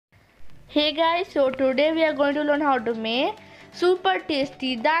Hey guys, so today we are going to learn how to make super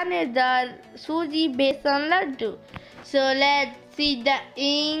tasty danedar suji besan ladoo. So let's see the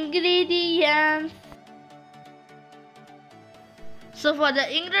ingredients. So for the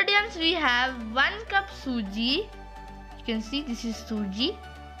ingredients we have 1 cup suji. You can see this is suji.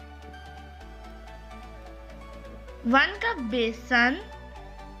 1 cup besan,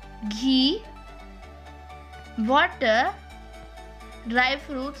 ghee, water, dry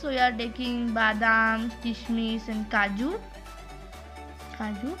fruits, so we are taking badam, kishmish and kaju.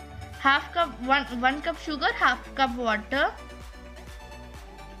 Half cup, one cup sugar, half cup water.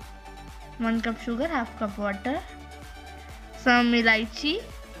 1 cup sugar, half cup water. Some elaichi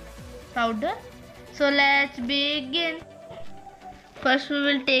powder. So let's begin. First we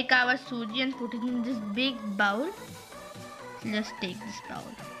will take our suji and put it in this big bowl. Just take this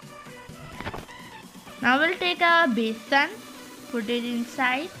bowl. Now we'll take our besan. Put it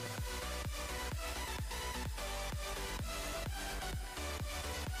inside.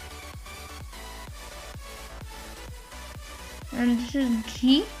 And this is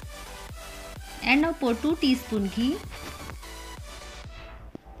ghee. And now pour 2 teaspoon ghee.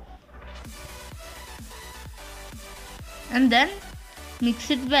 And then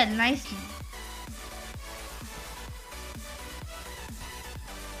mix it well nicely.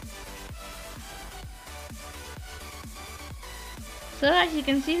 So as you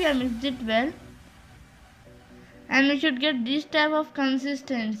can see, we have mixed it well, and we should get this type of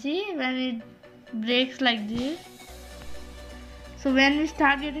consistency when it breaks like this. So when we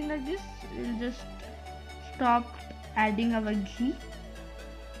start getting like this, we'll just stop adding our ghee.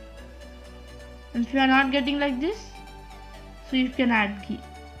 And if you are not getting like this, so you can add ghee.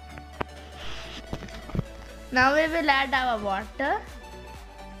 Now we will add our water,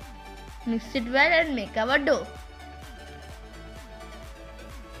 mix it well and make our dough.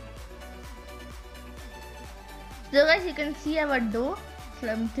 So guys, you can see our dough,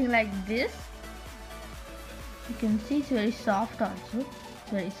 something like this. You can see it's very soft also.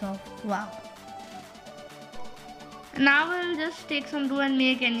 It's very soft. Wow. Now we'll just take some dough and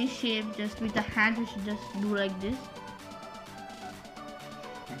make any shape. Just with the hand, we should just do like this.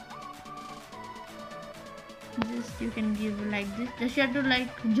 Just you can give like this. Just you have to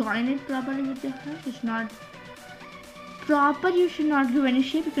like join it properly with your hand. It's not proper. You should not give any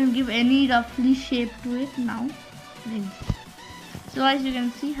shape. You can give any roughly shape to it now. So as you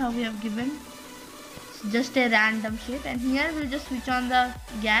can see how we have given just a random shape, and here we'll just switch on the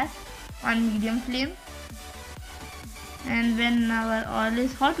gas on medium flame, and when our oil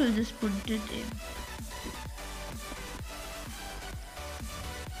is hot we'll just put it in.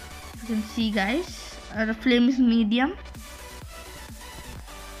 You can see guys, our flame is medium.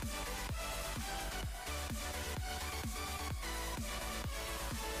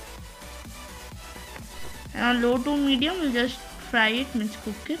 And on low to medium, we'll just fry it, means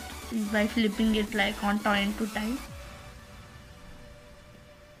cook it by flipping it like on time to time.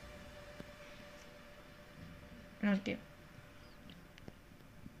 Okay.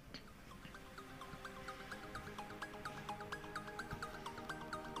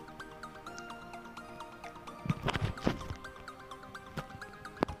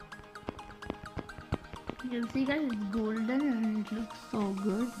 You can see guys, it's golden and it looks so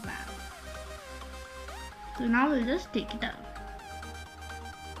good. Wow. So now we'll just take it out.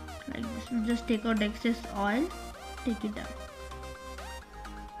 Like this, we'll just take out excess oil, take it out.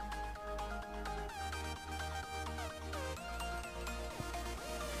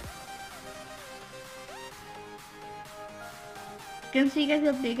 You can see guys, we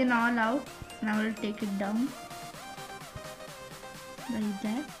have taken all out. Now we'll take it down. Like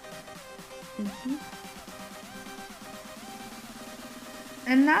that. You can see.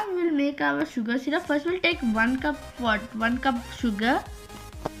 And now we will make our sugar syrup. First we'll take 1 cup what? 1 cup sugar.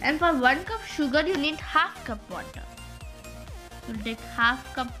 And for 1 cup sugar you need half cup water. We'll take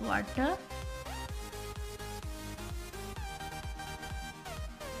half cup water.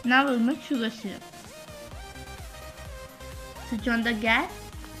 Now we'll make sugar syrup. Switch on the gas.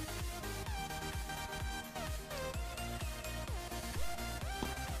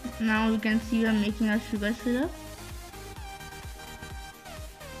 Now you can see we are making our sugar syrup.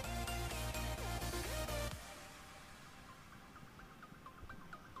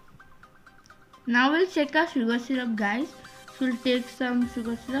 Now we'll check our sugar syrup guys. So we'll take some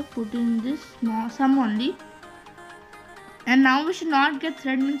sugar syrup, put in this small, some only. And now we should not get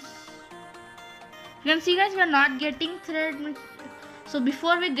thread, means you can see guys, we are not getting thread, means so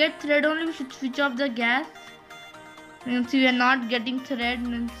before we get thread only we should switch off the gas. You can see we are not getting thread,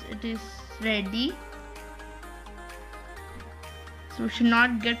 means it is ready. So we should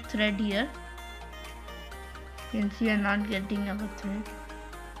not get thread here. You can see we are not getting our thread.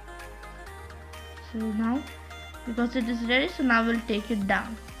 So now, because it is ready, so now we'll take it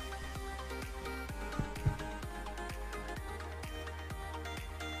down.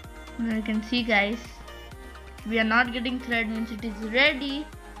 Now you can see, guys, we are not getting thread, means it is ready.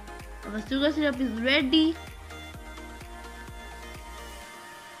 Our sugar syrup is ready.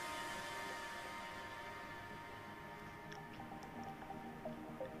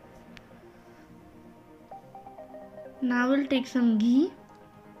 Now we'll take some ghee,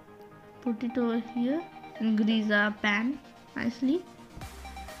 put it over here and grease our pan nicely.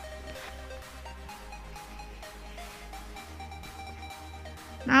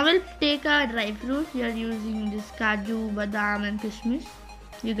 Now we'll take our dry fruits. We are using this kaju, badam and kishmish.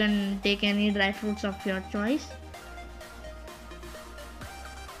 You can take any dry fruits of your choice.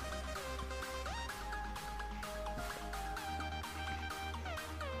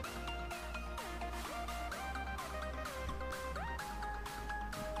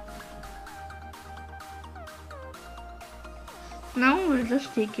 Now we'll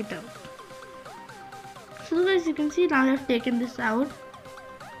just take it out. So guys, you can see now I have taken this out.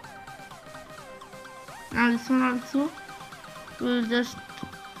 Now this one also, we'll just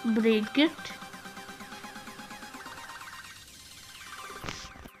break it.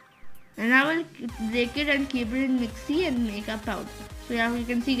 And now we'll break it and keep it in mixie and make a powder. So yeah, you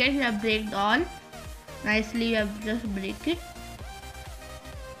can see, guys, we have breaked all. Nicely, we have just break it.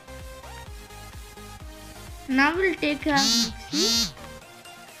 Now we'll take our mixie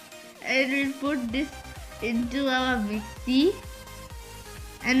and we'll put this into our mixie,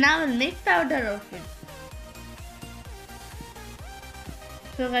 and now we'll make powder of it.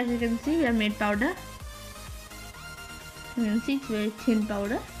 So guys, you can see we have made powder. You can see it's very thin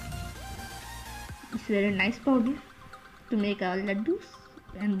powder. It's very nice powder to make our ladoos,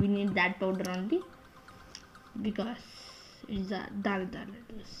 and we need that powder only because it's a danedar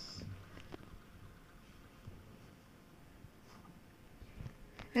ladoos.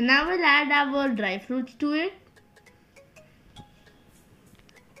 And now we'll add our dry fruits to it.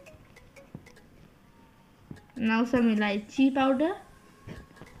 Now some elaichi powder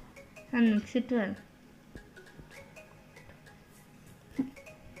and mix it well.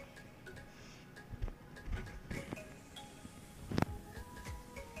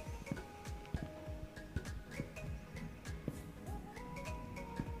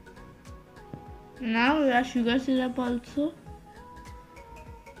 Now we have sugar syrup also.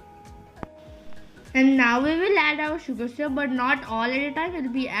 And now we will add our sugar syrup, but not all at a time.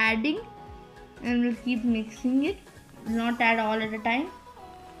 We'll be adding and we'll keep mixing it. Not add all at a time.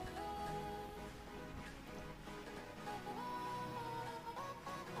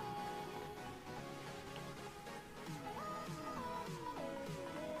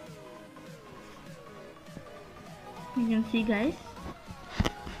 You can see, guys.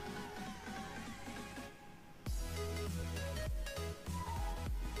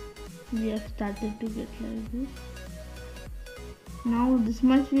 We have started to get like this. Now this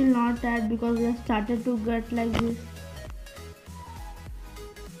much we will not add because we have started to get like this.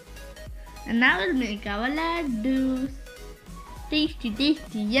 And now we'll make our ladoos. Tasty,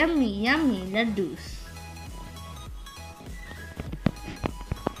 tasty, yummy, yummy ladoos.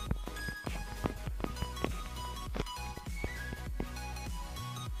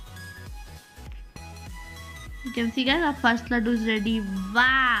 You can see, guys, our first ladoo is ready.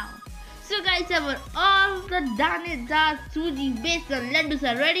 Wow! So guys, all the danedar, suji, besan, ladoos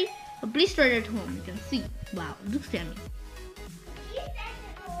are ready. So please try it at home. You can see. Wow, looks yummy.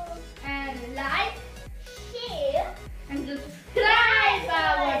 And like, share, and subscribe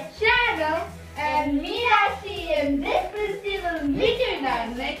our channel. And me, Rashi and Princy will meet you in our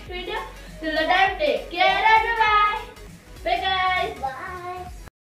next video. Till the time, take care.